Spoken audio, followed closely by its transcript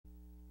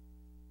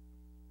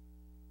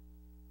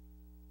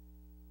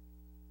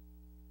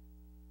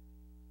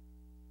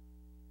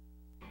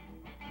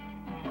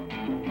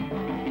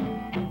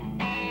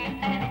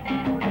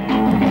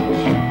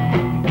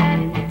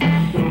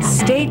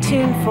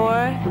tuned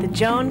for the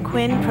Joan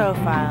Quinn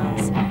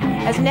Profiles.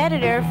 As an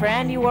editor for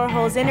Andy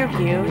Warhol's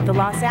Interview, the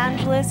Los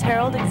Angeles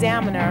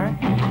Herald-Examiner,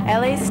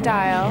 LA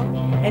Style,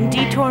 and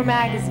Detour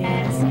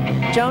magazines,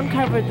 Joan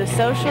covered the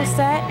social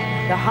set,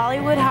 the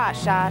Hollywood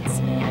hotshots,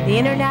 the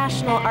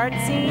international art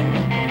scene,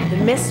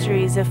 the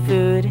mysteries of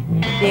food,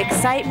 the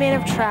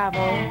excitement of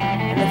travel,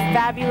 and the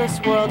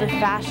fabulous world of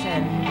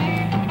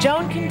fashion.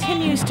 Joan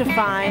continues to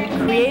find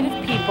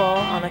creative people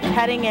on the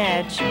cutting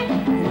edge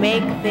who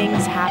make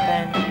things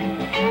happen.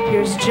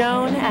 Here's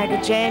Joan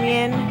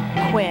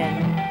Agajanian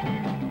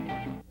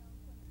Quinn.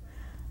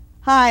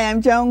 Hi,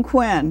 I'm Joan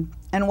Quinn,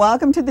 and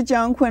welcome to the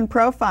Joan Quinn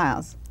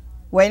Profiles.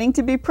 Waiting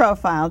to be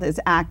profiled is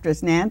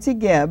actress Nancy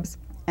Gibbs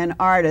and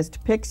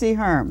artist Pixie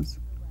Herms.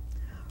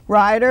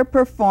 Writer,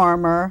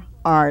 performer,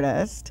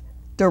 artist,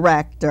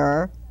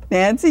 director,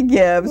 Nancy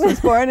Gibbs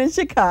was born in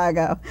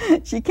Chicago.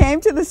 She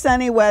came to the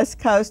sunny West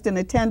Coast and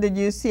attended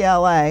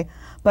UCLA,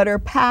 but her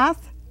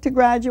path to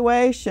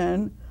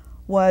graduation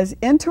was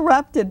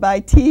interrupted by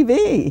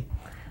TV.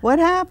 What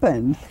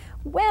happened?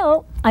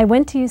 Well, I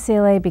went to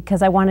UCLA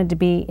because I wanted to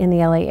be in the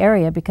LA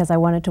area because I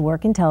wanted to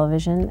work in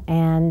television,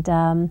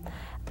 and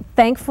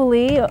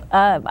thankfully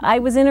I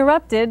was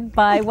interrupted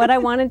by what I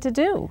wanted to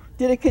do.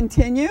 Did it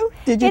continue?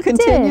 Did you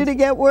continue to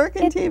get work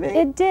in TV?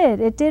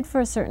 It did for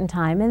a certain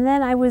time, and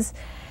then I was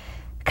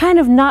kind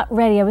of not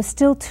ready. I was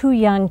still too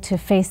young to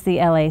face the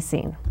LA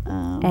scene.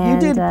 You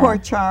did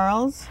Port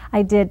Charles?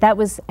 I did. That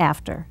was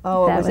after.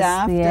 Oh, it was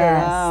after.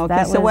 Yes, oh,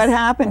 okay. So what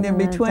happened in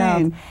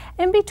between?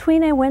 In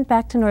between, I went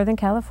back to Northern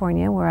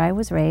California, where I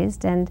was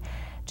raised, and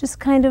just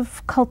kind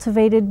of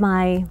cultivated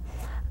my.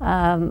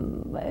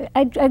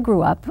 I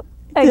grew up.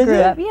 I grew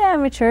up. Yeah, I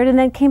matured, and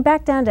then came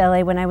back down to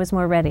LA when I was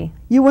more ready.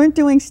 You weren't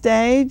doing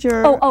stage,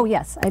 or? Oh,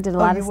 yes, I did a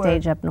lot of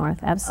stage up north.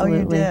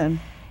 Absolutely. Oh, you did.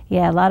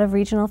 Yeah, a lot of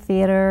regional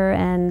theater,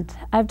 and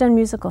I've done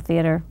musical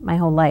theater my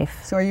whole life.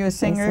 So are you a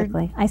singer?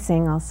 Basically. I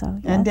sing also.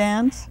 Yes. And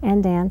dance?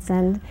 And dance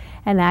and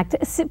act.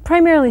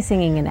 Primarily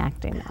singing and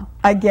acting now.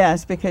 I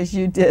guess, because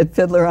you did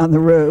Fiddler on the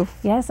Roof.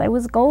 Yes, I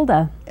was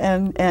Golda.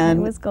 I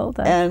was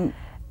Golda. And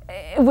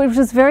which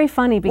was very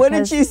funny because... What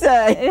did she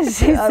say?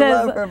 She says,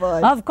 love her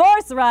voice. Of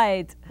course,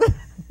 right.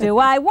 Do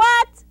I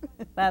what?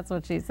 That's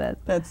what she said.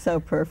 That's so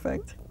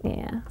perfect.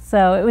 Yeah,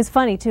 so it was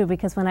funny too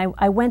because when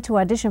I went to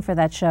audition for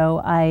that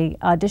show, I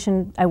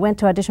went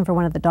to audition for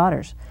one of the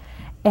daughters,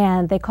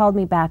 and they called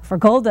me back for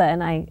Golda,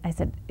 and I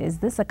said, is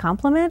this a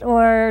compliment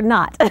or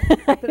not?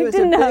 But it was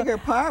a bigger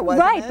part,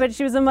 wasn't it? Right, but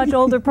she was a much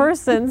older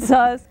person, so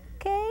I was,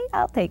 okay,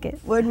 I'll take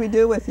it. What did we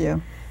do with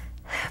you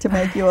to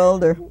make you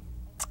older?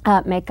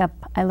 Makeup.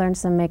 I learned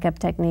some makeup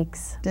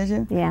techniques. Did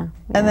you? Yeah.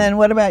 And then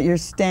what about your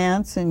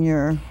stance and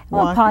your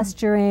walking?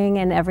 Posturing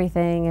and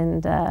everything,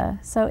 and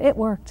so it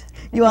worked.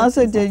 You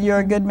also did You're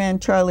a Good Man,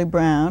 Charlie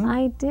Brown.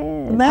 I did.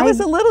 And that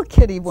was a little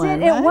kiddie one,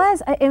 right? It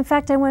was. In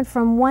fact, I went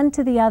from one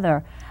to the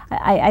other.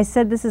 I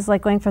said this is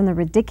like going from the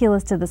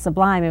ridiculous to the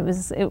sublime. It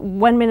was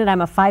 1 minute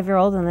I'm a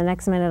 5-year-old, and the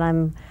next minute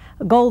I'm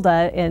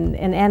Golda in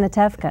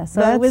Anatevka.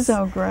 So That's it was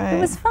so great. It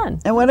was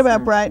fun. And what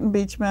about Brighton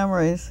Beach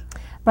Memories?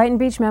 Brighton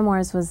Beach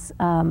Memoirs was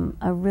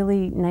a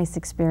really nice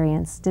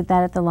experience. Did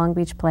that at the Long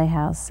Beach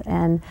Playhouse,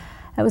 and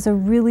it was a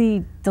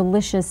really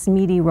delicious,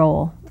 meaty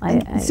role.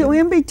 So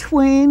in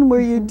between,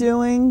 were you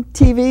doing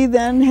TV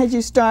then? Had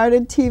you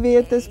started TV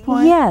at this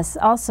point? Yes,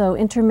 also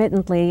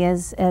intermittently,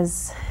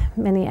 as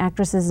many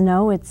actresses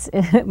know,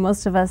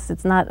 most of us,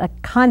 it's not a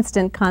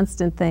constant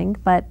thing,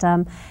 but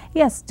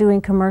yes,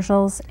 doing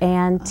commercials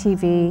and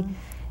TV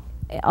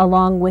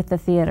along with the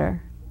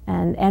theater.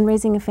 And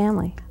raising a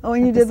family. Oh,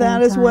 and you did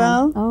that as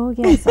well? Oh,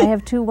 yes. I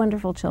have 2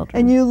 wonderful children.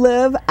 And you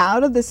live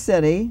out of the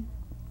city.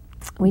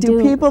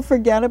 Do people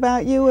forget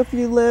about you if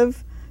you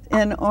live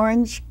in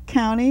Orange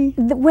County?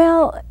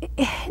 Well,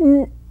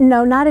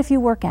 no, not if you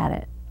work at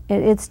it.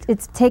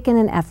 It's taken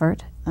an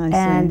effort,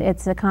 and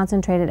it's a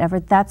concentrated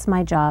effort. That's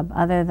my job,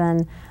 other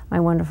than my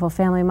wonderful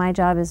family. My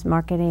job is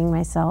marketing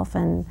myself,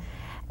 and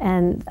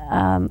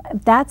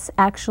that's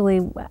actually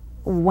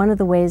one of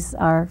the ways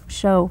our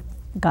show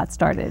got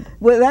started.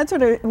 Well, that's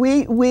what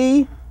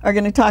we are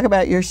going to talk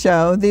about your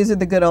show. These are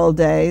the good old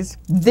days.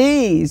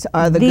 These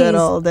are the good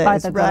old days. These are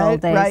the good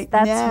old days. Right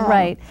That's now.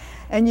 right.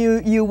 And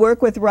you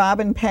work with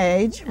Robin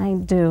Page. I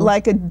do.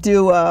 Like a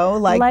duo,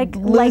 like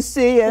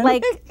Lucy and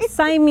like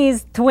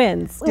Siamese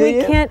twins. Do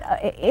you? Can't.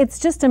 It's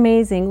just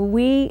amazing.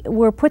 We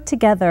were put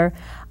together.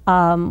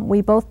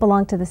 We both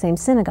belong to the same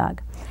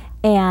synagogue.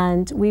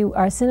 And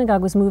our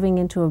synagogue was moving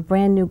into a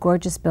brand new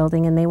gorgeous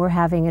building, and they were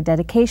having a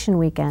dedication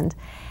weekend.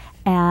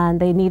 And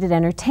they needed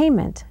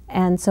entertainment,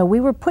 and so we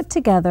were put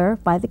together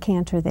by the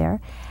cantor there,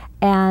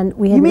 and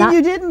we had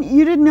you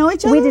didn't know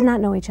each other? We did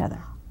not know each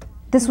other.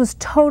 This was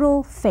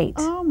total fate.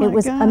 Oh my It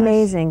was gosh.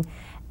 amazing.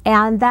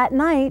 And that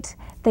night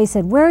they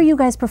said, "Where are you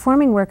guys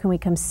performing? Where can we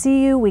come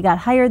see you?" We got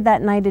hired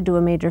that night to do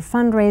a major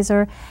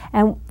fundraiser,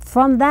 and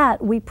from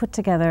that we put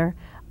together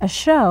a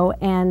show.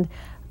 And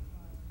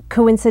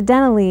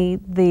coincidentally,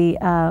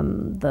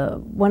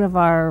 one of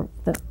our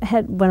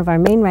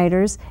main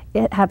writers,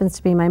 it happens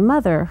to be my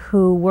mother,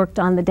 who worked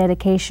on the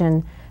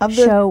dedication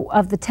show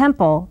of the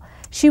temple.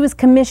 she was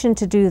commissioned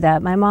to do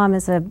that. My mom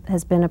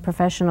has been a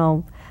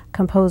professional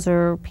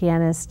composer,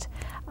 pianist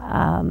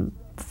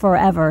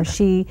forever.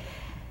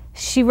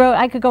 She wrote,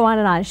 I could go on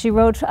and on, she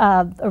wrote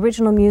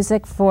original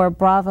music for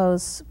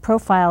Bravo's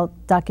Profile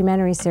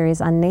documentary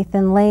series on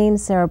Nathan Lane,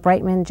 Sarah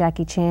Brightman,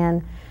 Jackie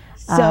Chan.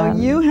 So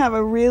you have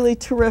a really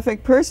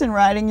terrific person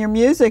writing your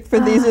music for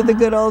These Are the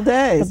Good Old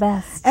Days. The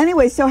best.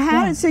 Anyway, so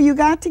so you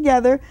got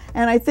together,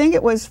 and I think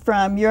it was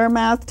from your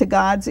mouth to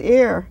God's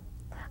ear.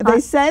 They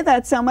say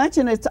that so much,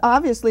 and it's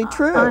obviously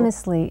true.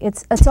 Honestly,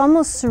 it's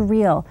almost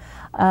surreal.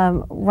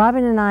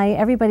 Robin and I,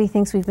 everybody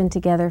thinks we've been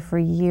together for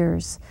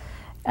years.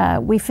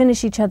 We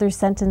finish each other's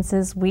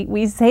sentences.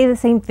 We say the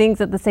same things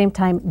at the same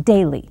time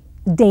daily.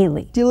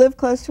 Do you live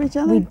close to each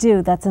other? We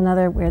do. That's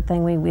another weird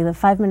thing. We live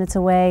 5 minutes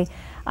away.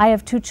 I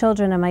have 2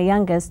 children, and my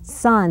youngest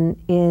son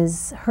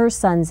is her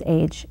son's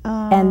age,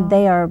 and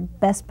they are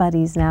best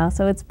buddies now.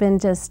 So it's been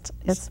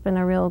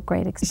a real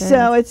great experience.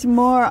 So it's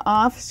more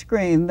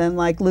off-screen than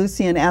like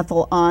Lucy and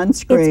Ethel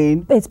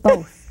on-screen. It's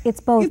both. It's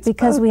both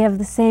because we have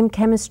the same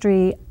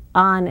chemistry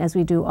on as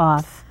we do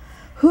off.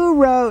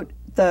 Who wrote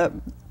the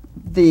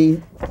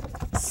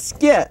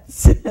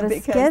skits?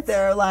 Because skits?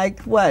 they're like,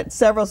 what,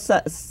 several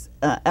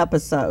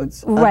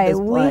episodes of right. this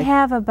play. We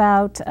have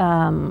about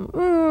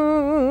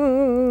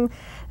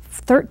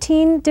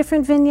 13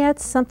 different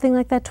vignettes, something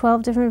like that,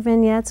 12 different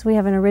vignettes. We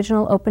have an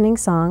original opening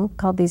song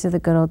called These Are the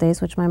Good Old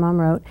Days, which my mom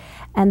wrote.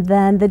 And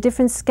then the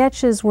different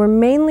sketches were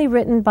mainly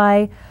written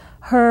by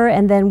her,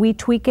 and then we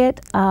tweak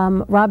it.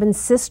 Robin's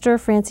sister,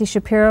 Francie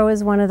Shapiro,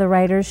 is one of the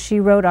writers. She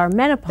wrote our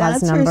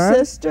menopause number. That's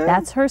her sister?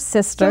 That's her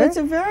sister. So it's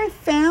a very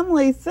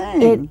family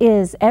thing. It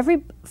is.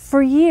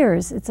 For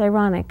years, it's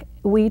ironic,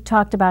 we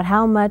talked about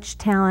how much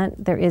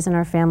talent there is in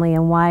our family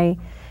and why,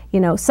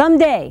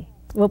 someday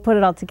we'll put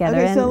it all together.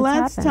 Okay, and so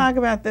let's talk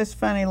about this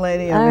funny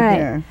lady all over right.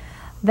 here.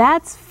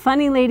 That's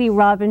funny lady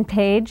Robin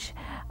Page.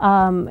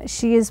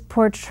 She is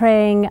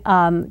portraying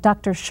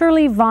Dr.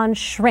 Shirley von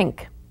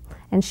Schrink,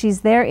 and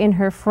she's there in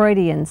her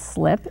Freudian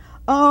slip.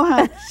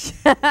 Oh,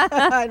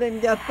 I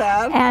didn't get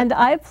that. And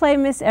I play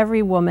Miss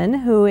Every Woman,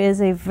 who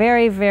is a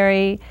very,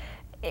 very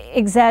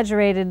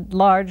exaggerated,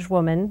 large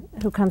woman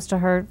who comes to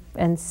her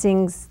and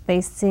sings.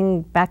 They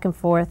sing back and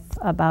forth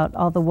about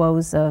all the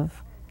woes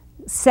of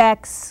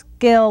sex,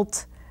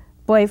 guilt,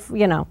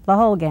 the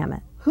whole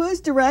gamut.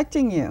 Who's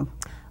directing you?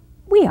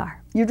 We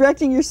are. You're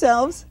directing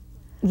yourselves?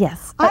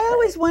 Yes. I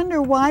always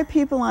wonder why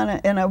people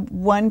in a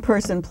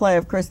one-person play,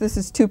 of course this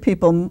is 2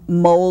 people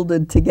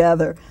molded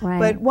together, right.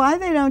 but why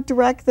they don't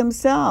direct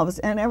themselves,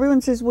 and everyone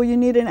says, well, you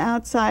need an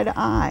outside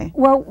eye.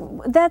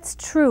 Well, that's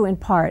true in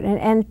part,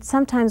 and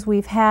sometimes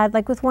we've had,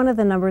 like with one of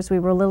the numbers, we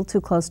were a little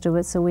too close to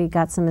it, so we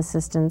got some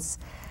assistance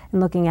in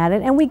looking at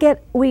it, and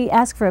we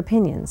ask for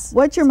opinions.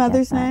 What's your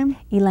mother's name?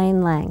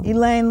 Elaine Lang.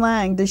 Elaine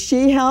Lang. Does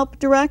she help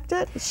direct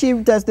it? She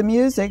does the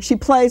music. She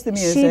plays the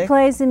music. She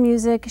plays the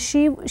music.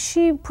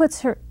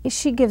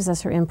 She gives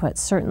us her input,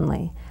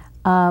 certainly.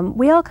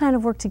 We all kind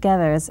of work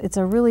together. It's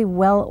a really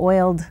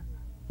well-oiled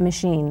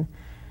machine.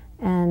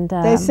 And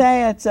they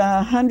say it's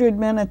 100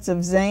 minutes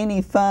of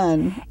zany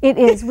fun. It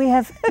is.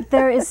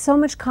 There is so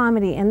much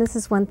comedy, and this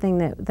is one thing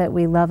that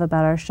we love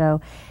about our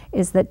show,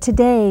 is that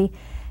today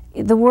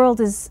the world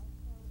is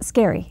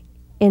scary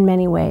in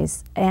many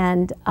ways,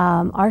 and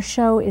our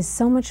show is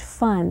so much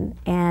fun,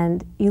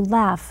 and you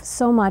laugh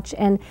so much,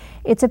 and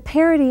it's a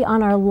parody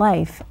on our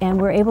life, and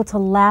we're able to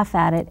laugh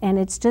at it, and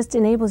it just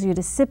enables you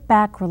to sit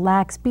back,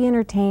 relax, be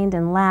entertained,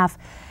 and laugh,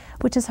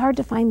 which is hard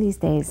to find these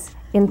days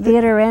in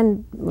theater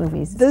and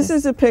movies. This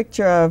is a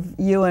picture of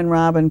you and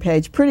Robin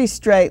Page, pretty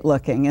straight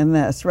looking in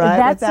this,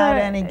 right? Without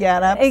any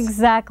get-ups?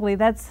 Exactly.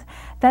 That's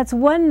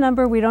one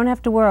number. We don't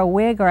have to wear a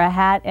wig or a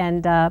hat,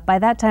 and by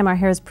that time our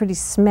hair is pretty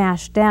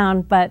smashed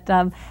down, but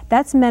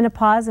that's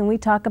menopause, and we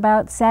talk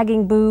about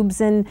sagging boobs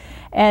and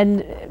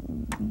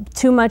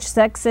too much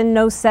sex and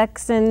no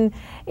sex, and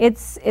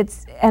it's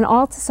and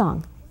all to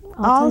song.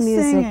 All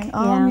music. Singing,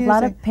 all music. A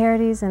lot of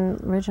parodies and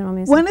original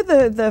music. One of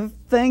the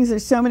things,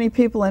 there's so many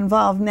people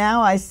involved.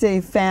 Now I see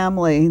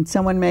family.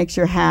 Someone makes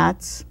your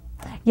hats.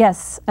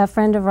 Yes, a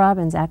friend of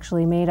Robin's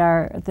actually made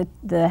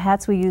the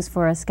hats we use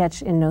for a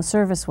sketch in No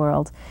Service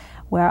World,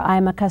 where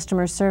I'm a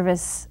customer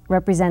service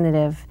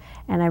representative,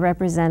 and I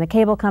represent a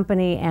cable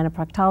company and a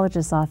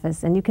proctologist's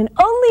office, and you can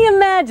only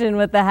imagine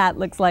what the hat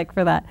looks like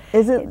for that.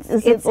 Is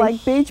it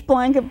like Beach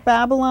Blanket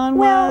Babylon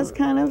was,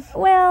 kind of?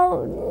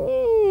 Well,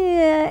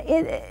 yeah,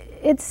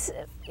 it's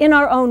in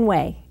our own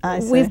way.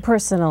 We've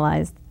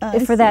personalized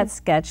for that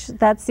sketch.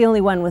 That's the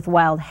only one with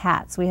wild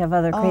hats. We have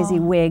other crazy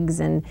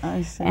wigs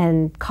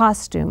and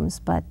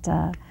costumes, but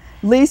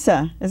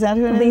Lisa, is that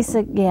who it is?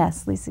 Lisa,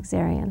 yes, Lisa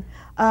Xarian.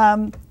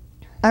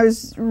 I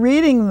was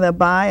reading the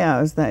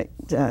bios that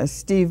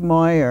Steve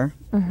Moyer,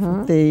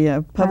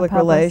 the public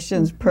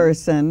relations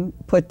person,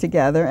 put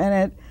together,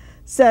 and it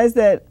says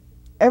that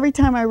every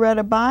time I read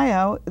a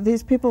bio,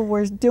 these people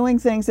were doing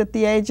things at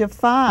the age of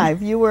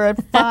 5. You were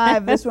at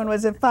 5. This one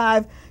was at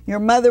 5. Your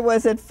mother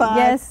was at 5.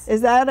 Yes.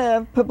 Is that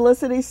a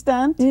publicity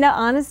stunt? No,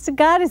 honest to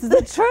God, it's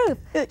the truth.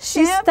 It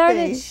She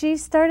can't She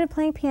started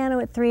playing piano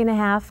at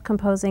 3.5,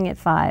 composing at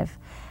 5.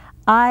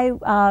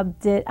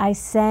 I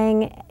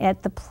sang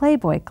at the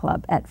Playboy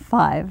Club at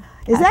 5.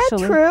 Is that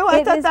true?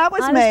 I thought that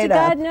was made up.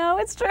 Honest to God, no,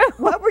 it's true.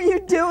 What were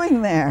you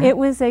doing there? It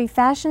was a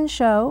fashion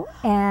show,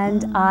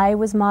 and I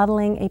was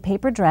modeling a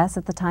paper dress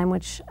at the time,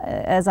 which,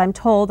 as I'm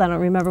told, I don't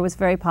remember, was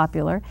very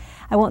popular.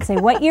 I won't say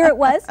what year it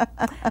was,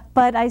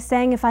 but I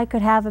sang if I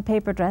could have a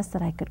paper dress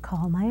that I could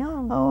call my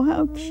own. Oh,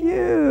 how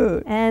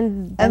cute.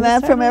 And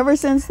that from ever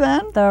since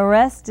then? The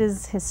rest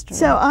is history.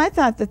 So I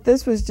thought that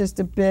this was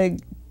just a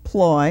big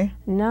ploy.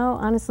 No,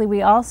 honestly,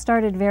 we all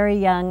started very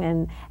young,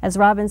 and as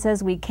Robin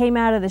says, we came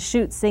out of the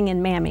chute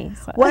singing Mammy.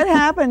 So. What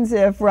happens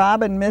if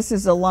Robin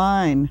misses a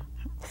line?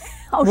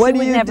 Oh, what she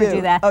would never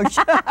do that. Oh,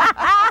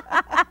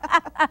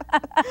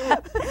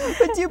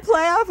 but do you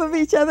play off of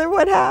each other?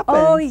 What happens?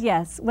 Oh,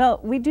 yes.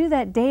 Well, we do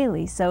that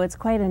daily, so it's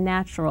quite a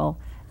natural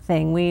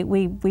thing.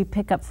 We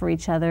pick up for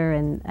each other,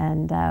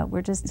 and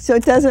we're just... So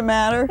it doesn't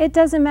matter? It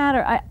doesn't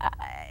matter.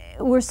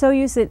 We're so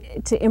used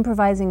to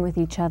improvising with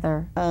each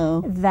other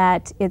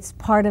that it's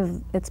part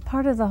of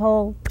the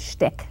whole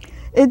shtick.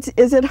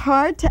 Is it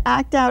hard to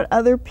act out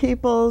other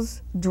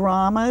people's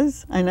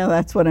dramas? I know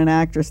that's what an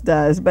actress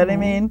does, but I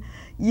mean,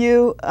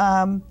 you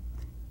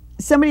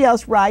somebody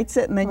else writes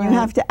it and then you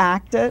have to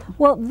act it.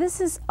 Well,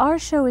 our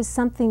show is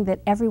something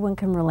that everyone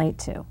can relate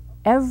to.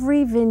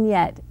 Every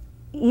vignette,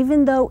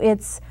 even though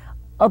it's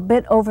a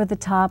bit over the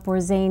top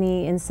or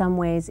zany in some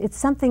ways, it's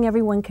something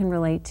everyone can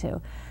relate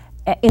to,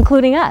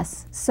 including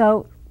us.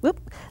 So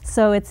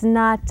it's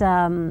not.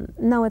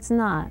 No, it's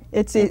not.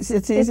 It's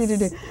easy to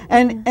do.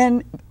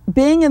 And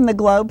being in the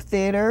Globe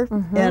Theater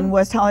in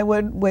West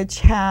Hollywood, which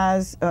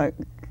has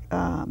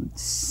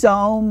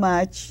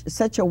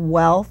such a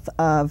wealth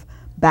of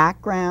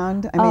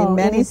background. I mean,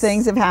 many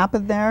things have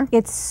happened there.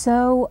 It's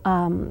so.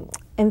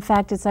 In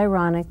fact, it's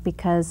ironic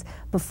because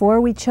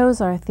before we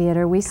chose our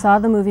theater, we saw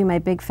the movie My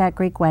Big Fat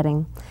Greek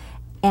Wedding,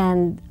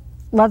 and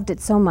loved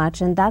it so much,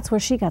 and that's where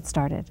she got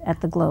started,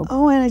 at the Globe.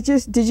 Oh, and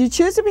did you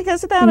choose it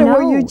because of that, no,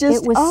 or were you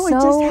just, it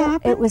just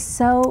happened? It was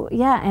so,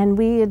 yeah, and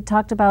we had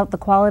talked about the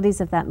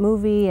qualities of that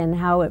movie and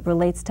how it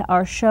relates to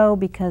our show,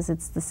 because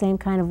it's the same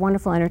kind of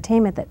wonderful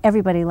entertainment that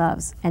everybody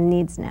loves and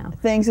needs now.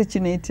 Things that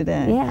you need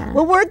today. Yeah.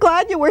 Well, we're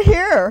glad you were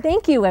here.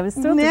 Thank you, I was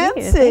thrilled to be here.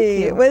 Nancy, Thank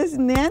you. It was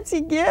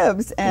Nancy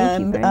Gibbs,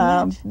 and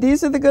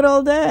these are the good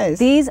old days.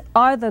 These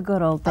are the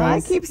good old days.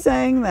 I keep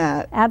saying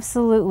that.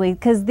 Absolutely,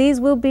 because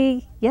these will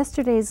be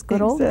yesterday's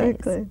good old days.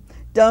 Exactly.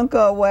 Don't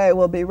go away.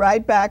 We'll be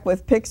right back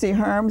with Pixie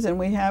Herms, and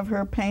we have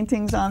her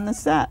paintings on the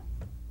set.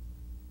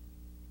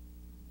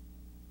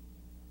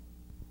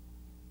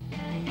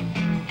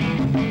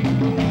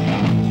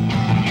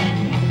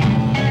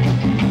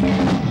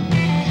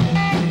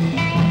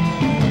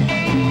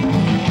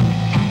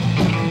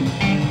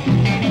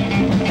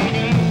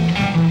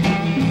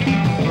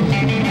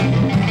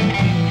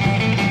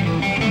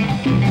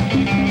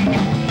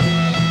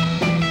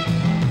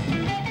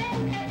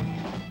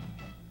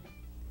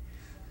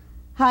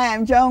 Hi,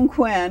 I'm Joan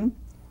Quinn,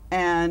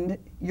 and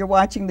you're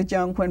watching the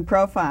Joan Quinn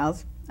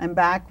Profiles. I'm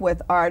back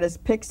with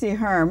artist Pixie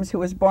Herms, who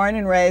was born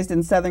and raised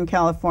in Southern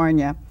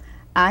California,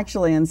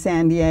 actually in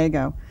San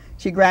Diego.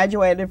 She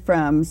graduated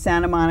from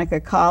Santa Monica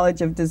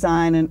College of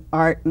Design and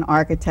Art and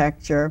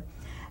Architecture,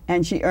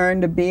 and she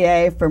earned a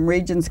BA from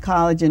Regents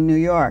College in New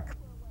York.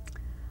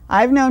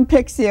 I've known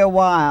Pixie a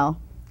while.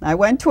 I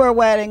went to her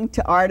wedding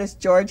to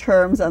artist George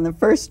Herms on the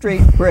First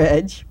Street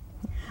Bridge.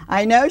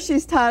 I know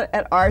she's taught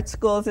at art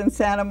schools in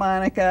Santa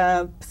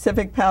Monica,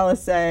 Pacific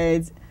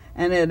Palisades,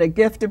 and at a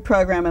gifted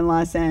program in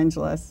Los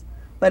Angeles.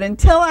 But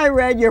until I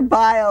read your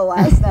bio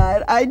last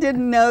night, I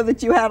didn't know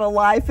that you had a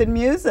life in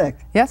music.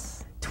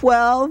 Yes.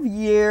 12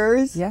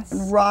 years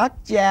in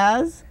rock,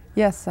 jazz.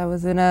 Yes, I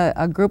was in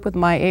a group with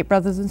my 8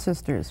 brothers and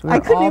sisters. I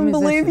couldn't even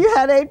believe you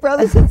had 8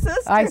 brothers and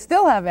sisters. I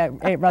still have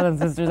 8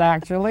 brothers and sisters,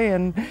 actually.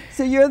 And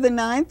so you're the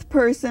 9th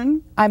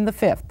person? I'm the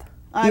 5th.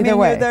 Either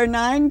way. There are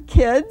 9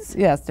 kids?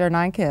 Yes, there are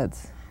 9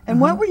 kids. And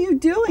what were you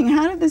doing?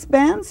 How did this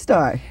band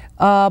start?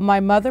 My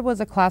mother was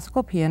a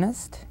classical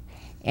pianist,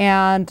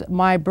 and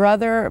my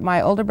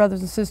older brothers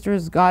and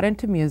sisters got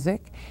into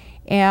music,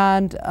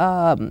 and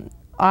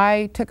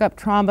I took up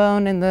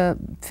trombone in the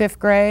 5th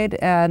grade,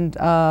 and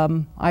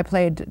I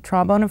played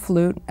trombone and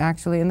flute,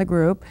 actually, in the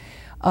group.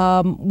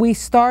 We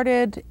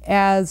started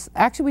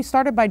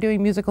by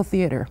doing musical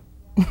theater.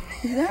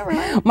 Is that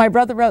right? My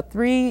brother wrote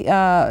 3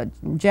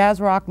 jazz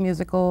rock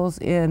musicals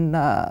in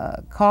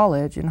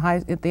college,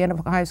 at the end of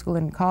high school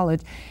and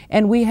college,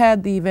 and we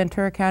had the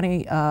Ventura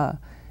County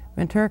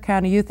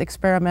Youth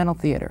Experimental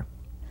Theater.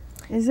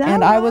 Is that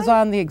and right? I was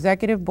on the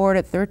executive board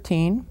at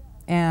 13,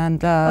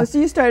 And oh, so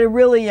you started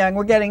really young.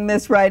 We're getting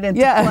this right into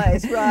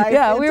place, right?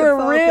 Yeah, we were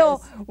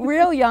focus.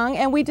 real young,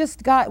 and we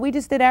just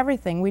did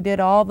everything. We did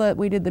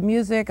the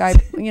music.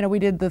 We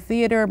did the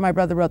theater. My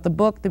brother wrote the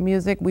book, the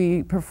music.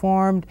 We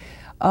performed,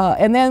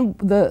 and then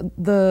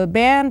the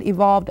band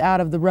evolved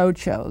out of the road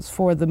shows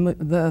for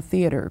the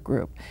theater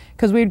group,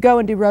 because we'd go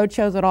and do road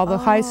shows at all the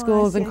high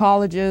schools and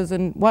colleges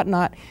and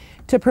whatnot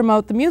to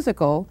promote the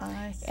musical.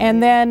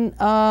 And then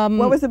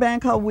what was the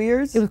band called?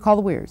 Weirs? It was called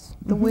the Weirs.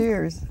 The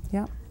Weirs.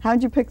 Yeah.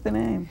 How'd you pick the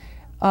name?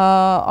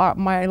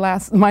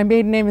 My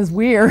maiden name is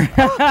Weir.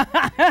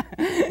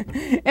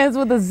 It's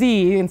with a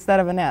Z instead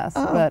of an S.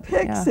 Oh, but,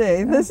 Pixie,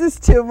 yeah. this is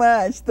too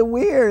much. The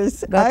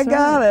Weirs. I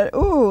got it.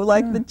 Ooh,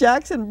 like the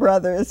Jackson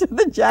brothers.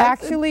 The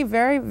Jackson. Actually,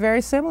 very,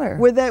 very similar.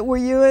 Were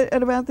you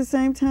at about the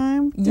same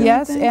time?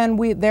 Yes, and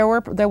there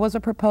was a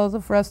proposal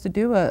for us to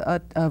do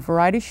a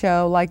variety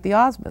show like the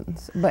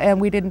Osmonds, and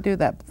we didn't do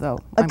that though.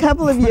 A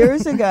couple of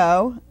years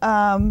ago.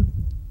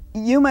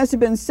 You must have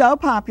been so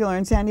popular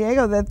in San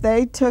Diego that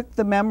they took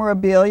the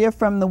memorabilia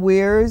from the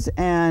Weirs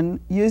and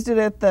used it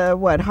at the,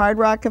 Hard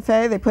Rock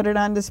Cafe? They put it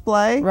on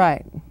display?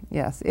 Right,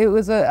 yes. It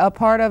was a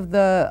part of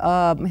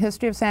the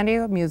history of San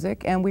Diego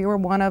music, and we were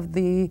one of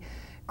the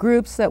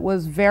groups that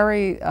was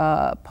very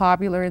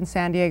popular in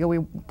San Diego. We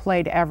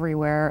played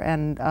everywhere,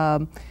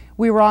 and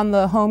we were on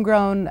the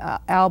Homegrown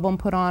album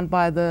put on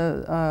by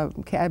the,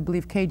 I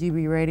believe,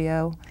 KGB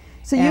Radio.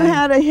 So you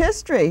had a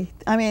history.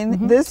 I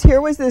mean, here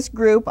was this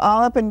group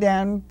all up and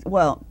down,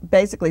 well,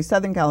 basically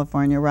Southern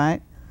California,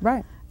 right?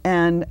 Right.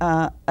 And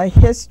a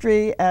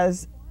history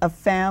as a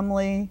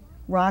family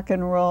rock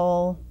and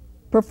roll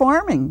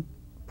performance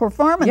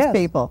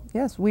people.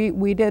 Yes,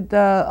 we did.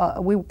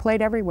 We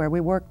played everywhere.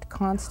 We worked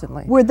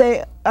constantly.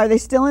 Are they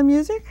still in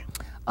music?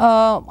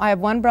 I have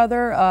one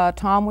brother,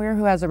 Tom Weir,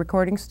 who has a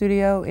recording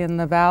studio in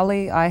the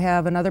Valley. I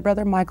have another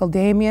brother, Michael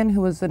Damian,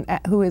 who is an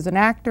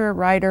actor,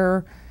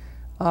 writer,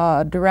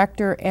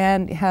 director,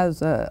 and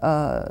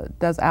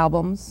does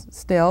albums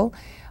still.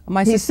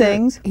 He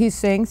sings? He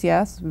sings,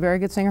 yes. Very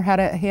good singer.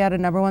 He had a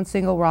 #1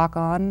 single, Rock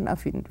On, a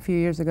few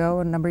years ago,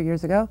 a number of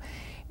years ago.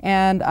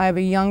 And I have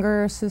a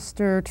younger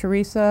sister,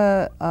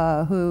 Teresa,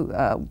 who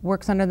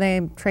works under the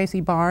name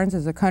Tracy Barnes,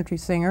 as a country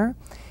singer.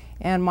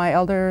 And my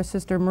elder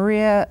sister,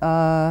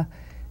 Maria,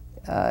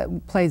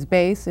 plays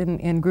bass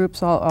in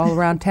groups all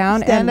around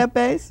town. Stand-up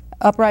bass?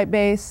 Upright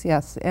bass,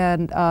 yes,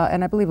 and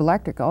I believe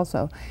electric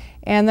also.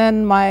 And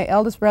then my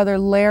eldest brother,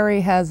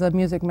 Larry, has a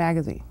music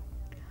magazine.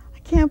 I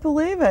can't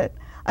believe it.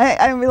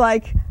 I'm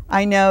like,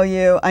 I know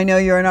you're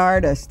an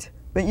artist,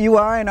 but you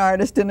are an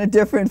artist in a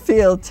different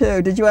field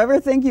too. Did you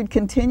ever think you'd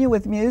continue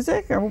with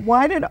music, or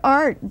why did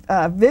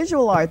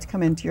visual arts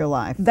come into your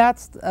life?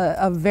 That's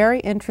a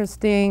very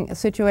interesting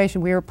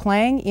situation. We were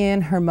playing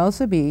in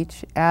Hermosa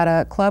Beach at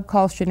a club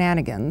called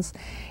Shenanigans,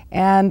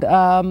 and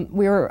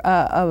we were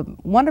a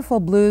wonderful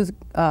blues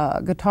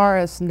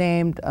guitarist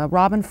named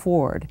Robin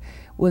Ford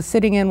was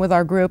sitting in with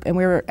our group, and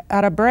we were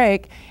at a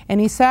break,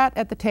 and he sat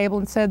at the table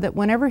and said that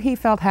whenever he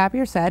felt happy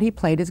or sad, he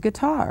played his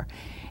guitar.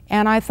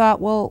 And I thought,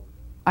 well,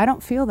 I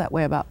don't feel that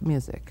way about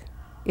music.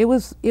 It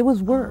was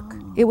work.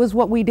 Oh. It was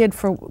what we did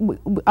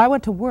I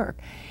went to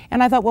work.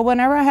 And I thought, well,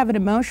 whenever I have an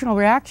emotional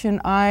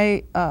reaction,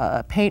 I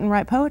paint and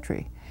write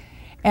poetry.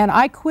 And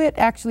I quit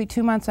actually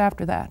 2 months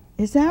after that.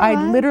 Is that right?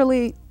 I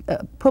literally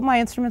put my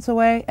instruments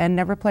away and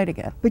never played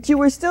again. But you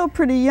were still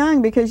pretty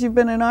young, because you've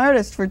been an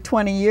artist for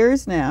 20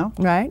 years now.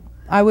 Right.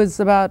 I was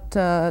about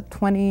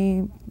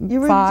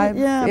 25.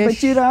 Yeah,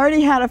 but you'd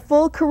already had a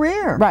full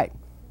career. Right.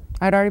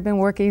 I'd already been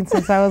working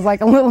since I was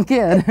like a little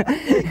kid.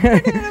 You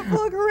had a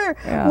full career.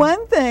 Yeah.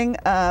 One thing,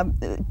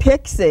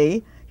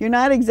 Pixie, you're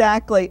not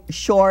exactly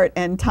short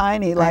and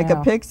tiny like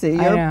a pixie.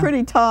 You're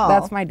pretty tall.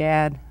 That's my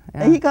dad.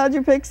 Yeah. He called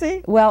you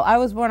Pixie? Well, I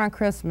was born on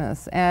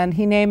Christmas, and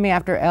he named me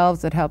after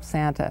elves that help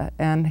Santa.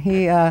 And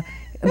he,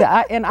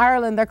 in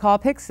Ireland, they're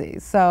called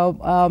pixies. So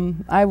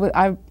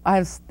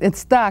it's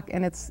stuck,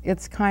 and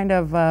it's kind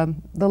of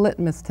the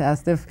litmus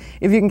test. If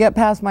you can get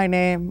past my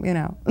name, you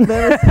know.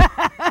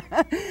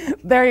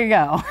 There you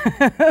go.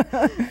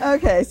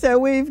 Okay, so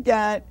we've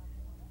got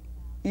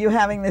you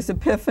having this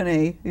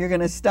epiphany. You're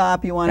going to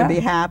stop. You want to be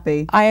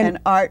happy, and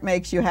art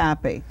makes you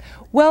happy.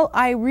 Well,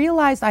 I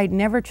realized I'd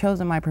never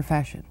chosen my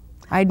profession.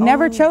 I'd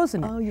never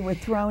chosen it. Oh, you were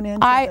thrown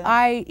into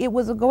it. It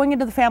was going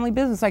into the family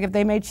business, like if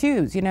they made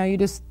shoes, you know,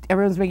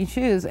 everyone's making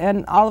shoes.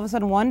 And all of a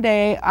sudden one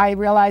day I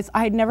realized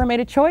I had never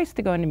made a choice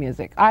to go into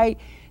music. I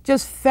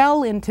just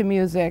fell into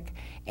music,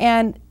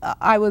 and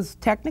I was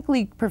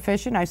technically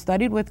proficient. I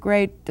studied with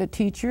great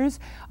teachers.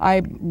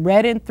 I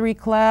read in 3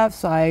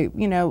 clefs. I,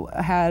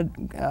 had,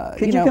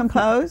 Could you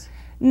compose?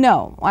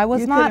 No, I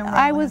was not.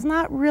 I was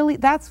not really.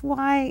 That's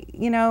why,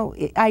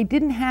 I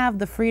didn't have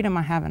the freedom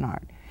I have in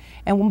art.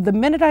 And the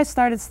minute I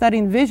started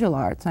studying visual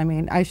arts, I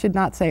mean, I should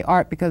not say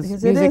art because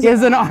music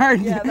is an art.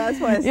 Yeah, that's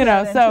why I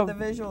said into the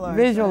visual art.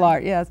 Visual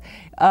art, yes.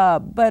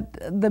 But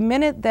the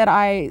minute that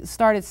I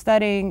started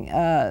studying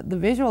the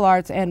visual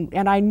arts,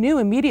 and I knew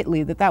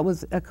immediately that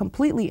was a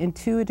completely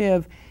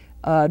intuitive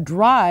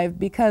drive,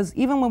 because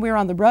even when we were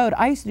on the road,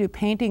 I used to do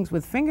paintings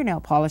with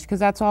fingernail polish because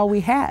that's all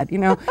we had, you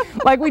know.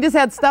 Like, we just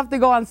had stuff to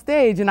go on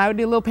stage, and I would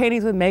do little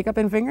paintings with makeup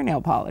and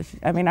fingernail polish.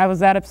 I mean, I was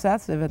that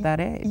obsessive at that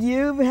age.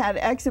 You've had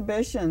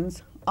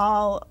exhibitions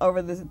all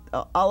over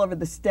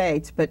the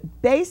states, but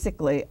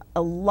basically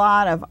a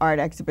lot of art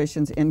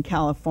exhibitions in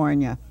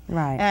California.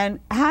 Right. And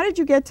how did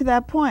you get to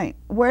that point?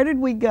 Where did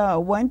we go?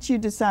 Once you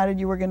decided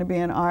you were going to be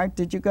in art,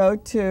 did you go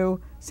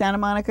to Santa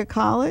Monica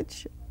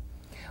College?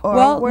 Or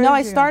well, no,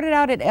 I started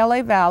out at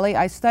LA Valley.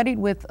 I studied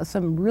with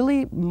some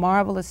really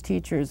marvelous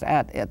teachers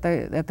at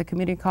the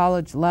community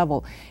college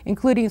level,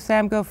 including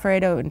Sam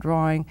Gofredo in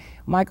drawing,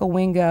 Michael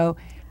Wingo,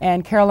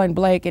 and Caroline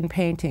Blake in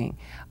painting.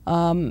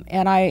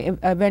 And I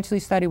eventually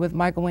studied with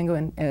Michael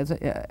Wingo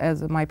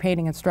as my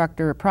painting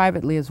instructor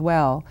privately as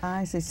well.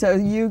 I see. So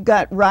you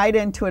got right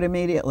into it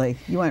immediately.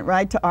 You went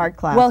right to art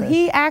classes. Well,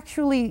 he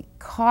actually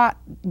caught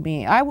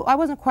me. I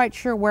wasn't quite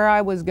sure where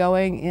I was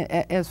going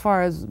as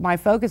far as my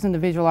focus in the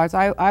visual arts.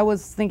 I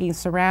was thinking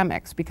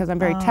ceramics because I'm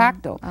very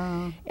tactile.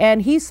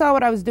 And he saw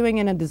what I was doing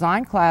in a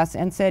design class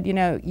and said, you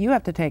know, you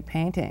have to take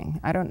painting.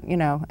 I don't, you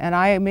know, and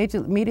I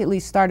immediately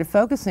started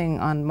focusing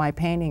on my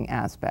painting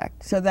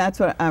aspect. So that's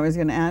what I was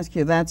going to ask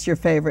you. That's your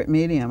favorite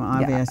medium,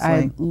 obviously. Yeah,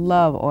 I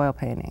love oil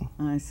painting.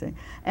 I see.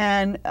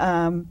 And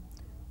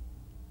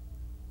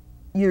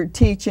you're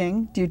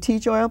teaching. Do you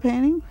teach oil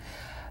painting?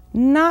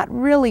 Not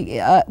really.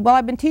 Well,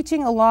 I've been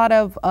teaching a lot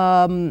of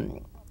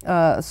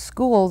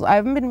schools. I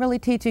haven't been really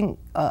teaching,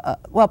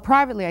 well,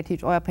 privately I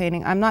teach oil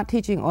painting. I'm not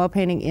teaching oil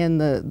painting in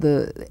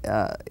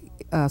the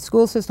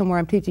school system where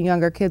I'm teaching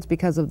younger kids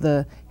because of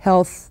the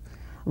health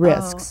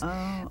risks.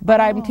 But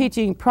I'm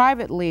teaching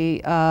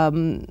privately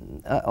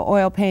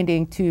oil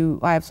painting to,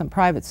 I have some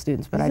private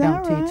students, but I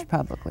don't teach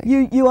publicly.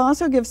 You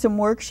also give some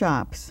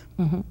workshops,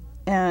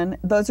 and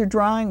those are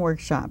drawing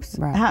workshops.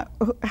 Right.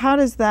 How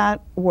does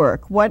that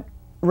work? What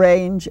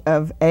range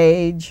of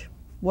age?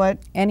 What?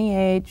 Any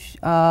age.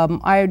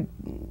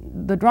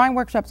 The drawing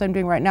workshops I'm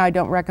doing right now, I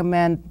don't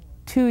recommend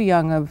too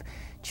young of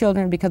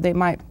children because they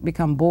might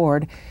become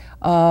bored.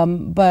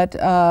 But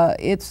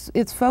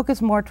it's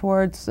focused more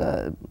towards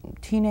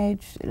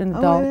teenage and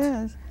adult. Oh,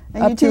 it is.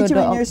 And you teach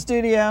them in your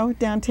studio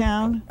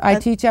downtown? I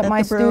teach at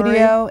my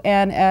studio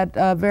and at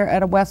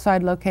a West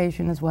Side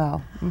location as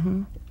well.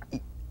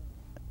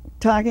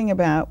 Talking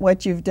about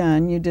what you've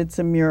done, you did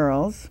some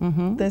murals.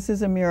 This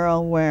is a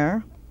mural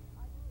where?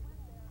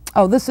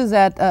 Oh, this is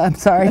at, I'm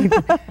sorry,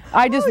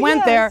 I just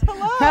went there.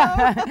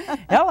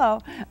 Hello.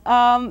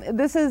 Hello.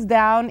 This is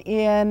down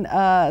in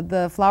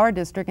the Flower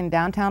District in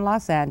downtown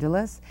Los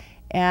Angeles.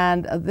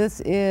 And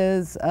this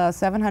is a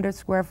 700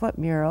 square foot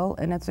mural,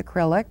 and it's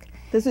acrylic.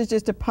 This is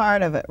just a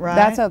part of it, right?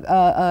 That's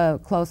a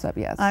close-up,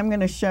 yes. I'm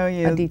going to show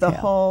you the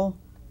whole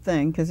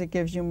thing because it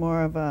gives you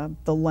more of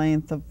the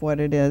length of what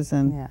it is.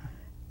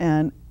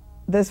 And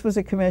this was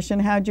a commission.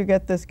 How'd you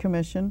get this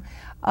commission?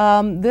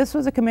 This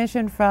was a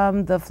commission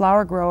from the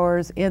flower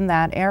growers in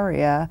that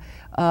area,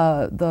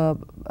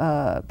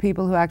 the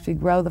people who actually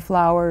grow the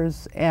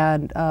flowers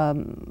and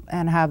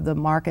have the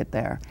market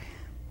there.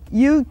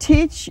 You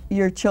teach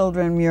your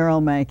children mural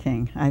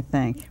making, I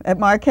think. At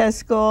Marquez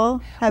School,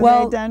 have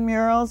they done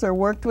murals or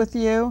worked with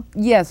you?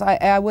 Yes,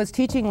 I was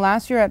teaching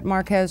last year at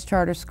Marquez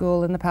Charter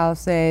School in the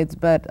Palisades,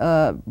 but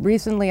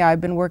recently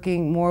I've been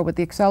working more with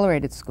the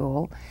Accelerated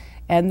School.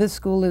 And this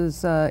school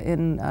is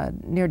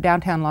near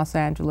downtown Los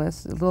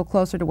Angeles, a little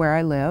closer to where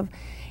I live.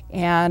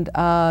 And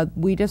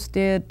we just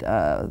did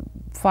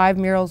 5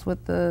 murals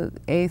with the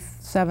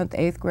 8th, 7th,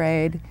 8th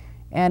grade.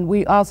 And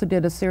we also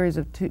did a series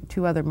of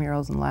two other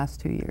murals in the last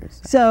 2 years.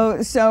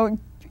 So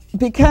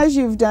because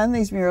you've done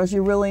these murals,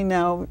 you really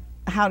know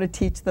how to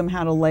teach them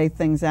how to lay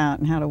things out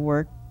and how to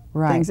work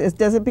things.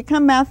 Does it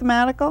become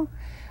mathematical?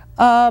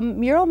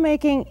 Mural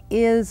making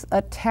is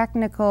a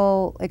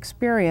technical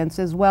experience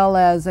as well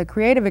as a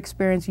creative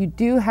experience. You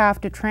do have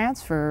to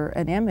transfer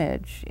an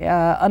image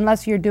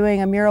unless you're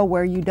doing a mural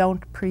where you don't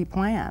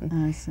pre-plan.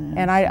 I see.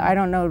 And I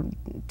don't know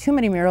too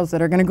many murals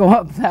that are going to go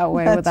up that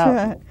way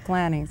without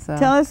planning. So.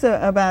 Tell us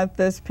about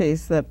this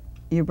piece that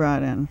you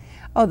brought in.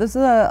 Oh, this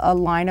is a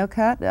lino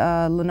cut,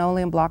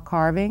 linoleum block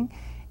carving,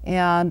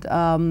 and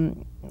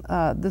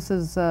this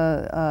is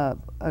a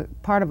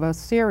part of a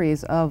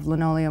series of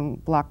linoleum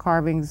block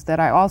carvings that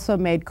I also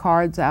made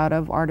cards out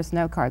of, artist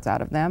note cards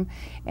out of them.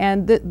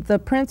 And the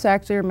prints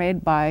actually are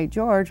made by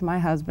George, my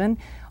husband,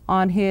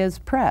 on his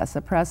press,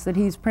 a press that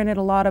he's printed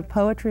a lot of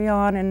poetry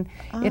on, and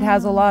it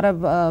has a lot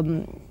of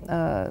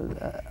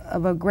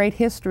a great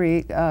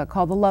history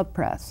called the Love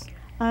Press.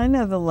 I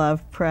know the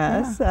Love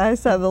Press. Yeah. I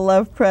saw the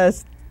Love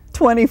Press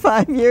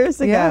 25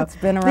 years ago. Yeah, it's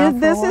been around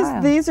for a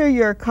while. These are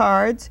your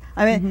cards.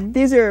 I mean,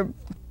 these are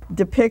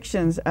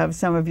depictions of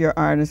some of your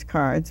artist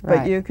cards,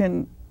 but you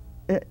can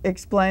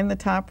explain the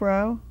top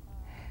row?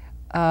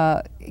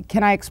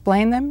 Can I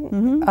explain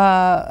them?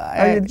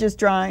 Are you just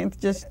drawing,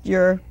 just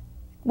your...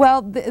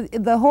 Well,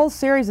 the whole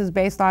series is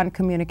based on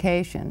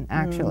communication,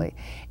 actually.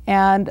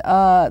 And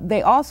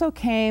they also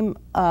came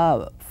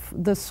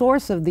the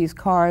source of these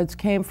cards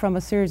came from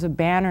a series of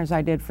banners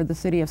I did for the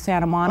city of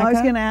Santa Monica. I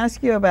was going to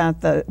ask you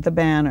about the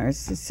banners.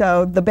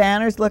 So the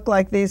banners look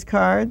like these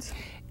cards?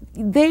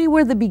 They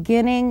were the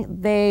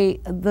beginning.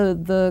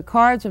 The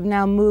cards have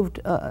now moved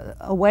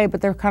away,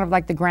 but they're kind of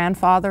like the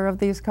grandfather of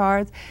these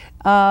cards.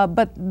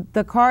 But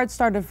the cards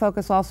started to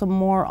focus also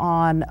more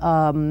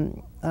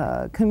on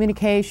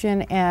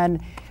communication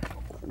and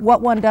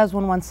what one does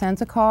when one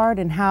sends a card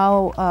and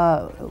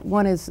how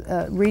one is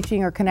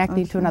reaching or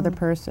connecting to another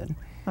person.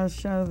 I'll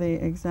show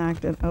the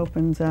exact, it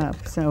opens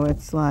up. So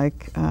it's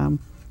like,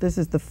 this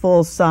is the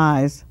full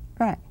size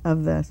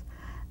of this.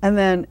 And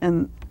then,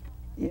 and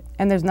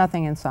there's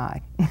nothing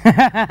inside.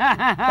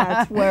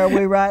 That's where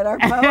we write our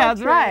poetry.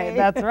 That's right,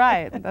 that's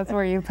right. That's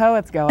where you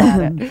poets go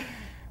at it.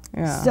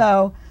 Yeah.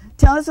 So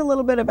tell us a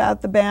little bit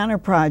about the banner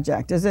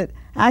project. Is it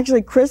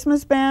actually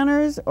Christmas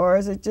banners, or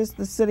is it just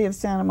the city of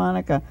Santa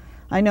Monica?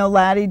 I know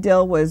Laddie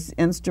Dill was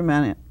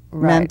instrumental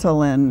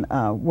in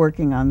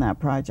working on that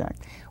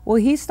project. Well,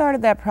 he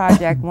started that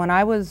project when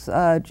I was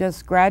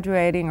just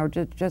graduating, or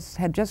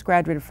had just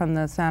graduated from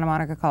the Santa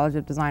Monica College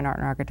of Design, Art,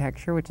 and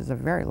Architecture, which is a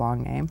very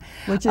long name.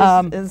 Which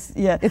is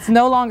yeah. It's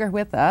no longer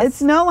with us.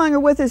 It's no longer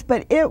with us,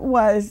 but it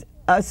was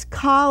a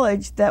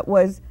college that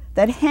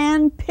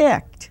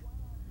handpicked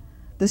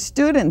the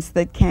students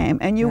that came,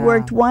 and you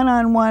worked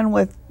one-on-one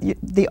with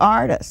the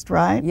artist,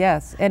 right?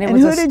 Yes, and it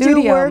was a studio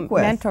you work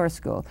with? mentor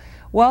school.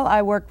 Well,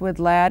 I worked with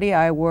Laddie.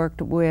 I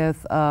worked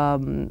with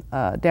Deborah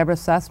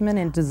Sussman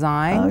in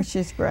design. Oh,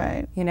 she's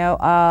great. You know,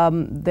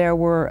 there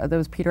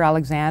was Peter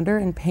Alexander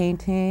in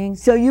painting.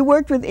 So you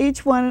worked with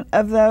each one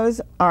of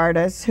those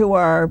artists who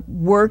are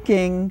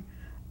working,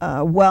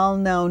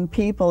 well-known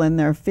people in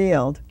their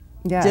field,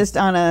 just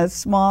on a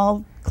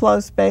small,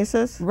 close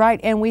basis? Right,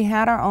 and we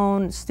had our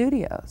own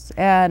studios,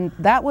 and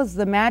that was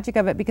the magic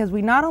of it, because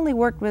we not only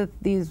worked with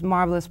these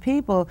marvelous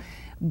people,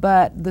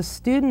 but the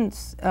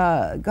students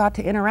got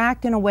to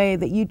interact in a way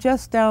that you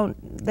just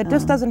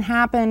just doesn't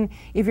happen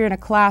if you're in a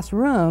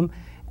classroom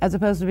as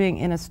opposed to being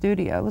in a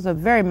studio. It was a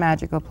very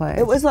magical place.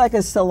 It was like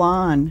a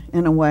salon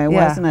in a way,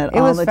 wasn't it?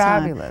 It was the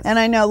fabulous. Time. And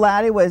I know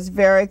Laddie was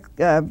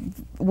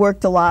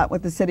worked a lot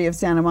with the city of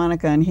Santa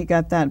Monica, and he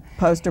got that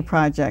poster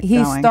project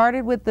going. He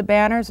started with the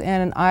banners,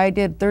 and I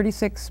did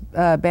 36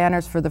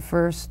 banners for the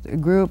first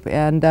group,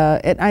 and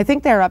I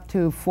think they're up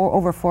to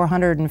over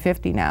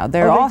 450 now.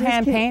 They're all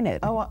hand-painted.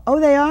 Oh,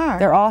 they are?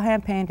 They're all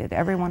hand-painted,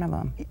 every one of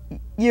them.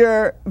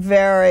 You're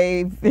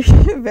very,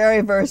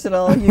 very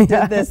versatile. You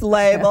did this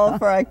label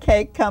for a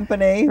cake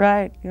company.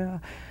 Right, yeah.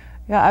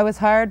 Yeah, I was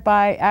hired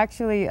by,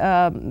 actually,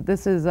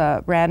 this is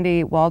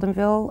Randy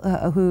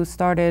Waldenville, who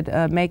started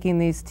making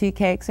these tea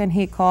cakes, and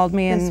he called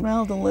me. They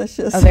smell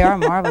delicious. Oh, they are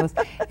marvelous.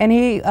 And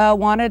he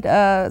wanted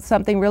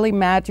something really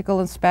magical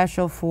and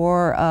special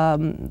for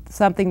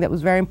something that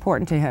was very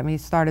important to him. He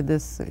started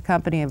this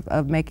company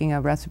of making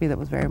a recipe that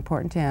was very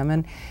important to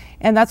him.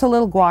 And that's a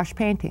little gouache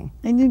painting.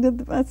 And you did,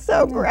 that's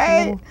so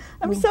great.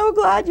 I'm so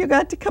glad you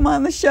got to come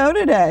on the show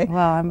today.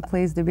 Well, I'm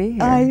pleased to be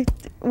here.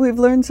 We've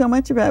learned so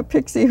much about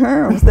Pixie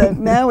Herms that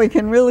now we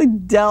can really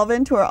delve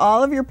into her.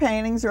 All of your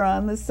paintings are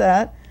on the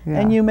set,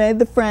 and you made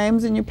the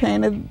frames and you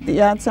painted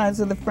the outsides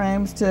of the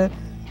frames to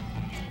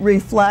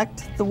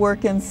reflect the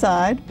work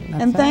inside.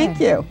 And thank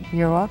you.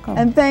 You're welcome.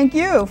 And thank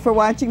you for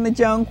watching the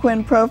Joan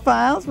Quinn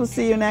Profiles. We'll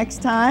see you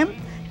next time.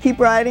 Keep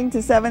writing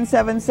to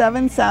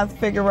 777 South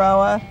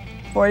Figueroa,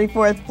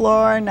 44th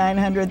floor,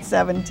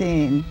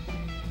 917.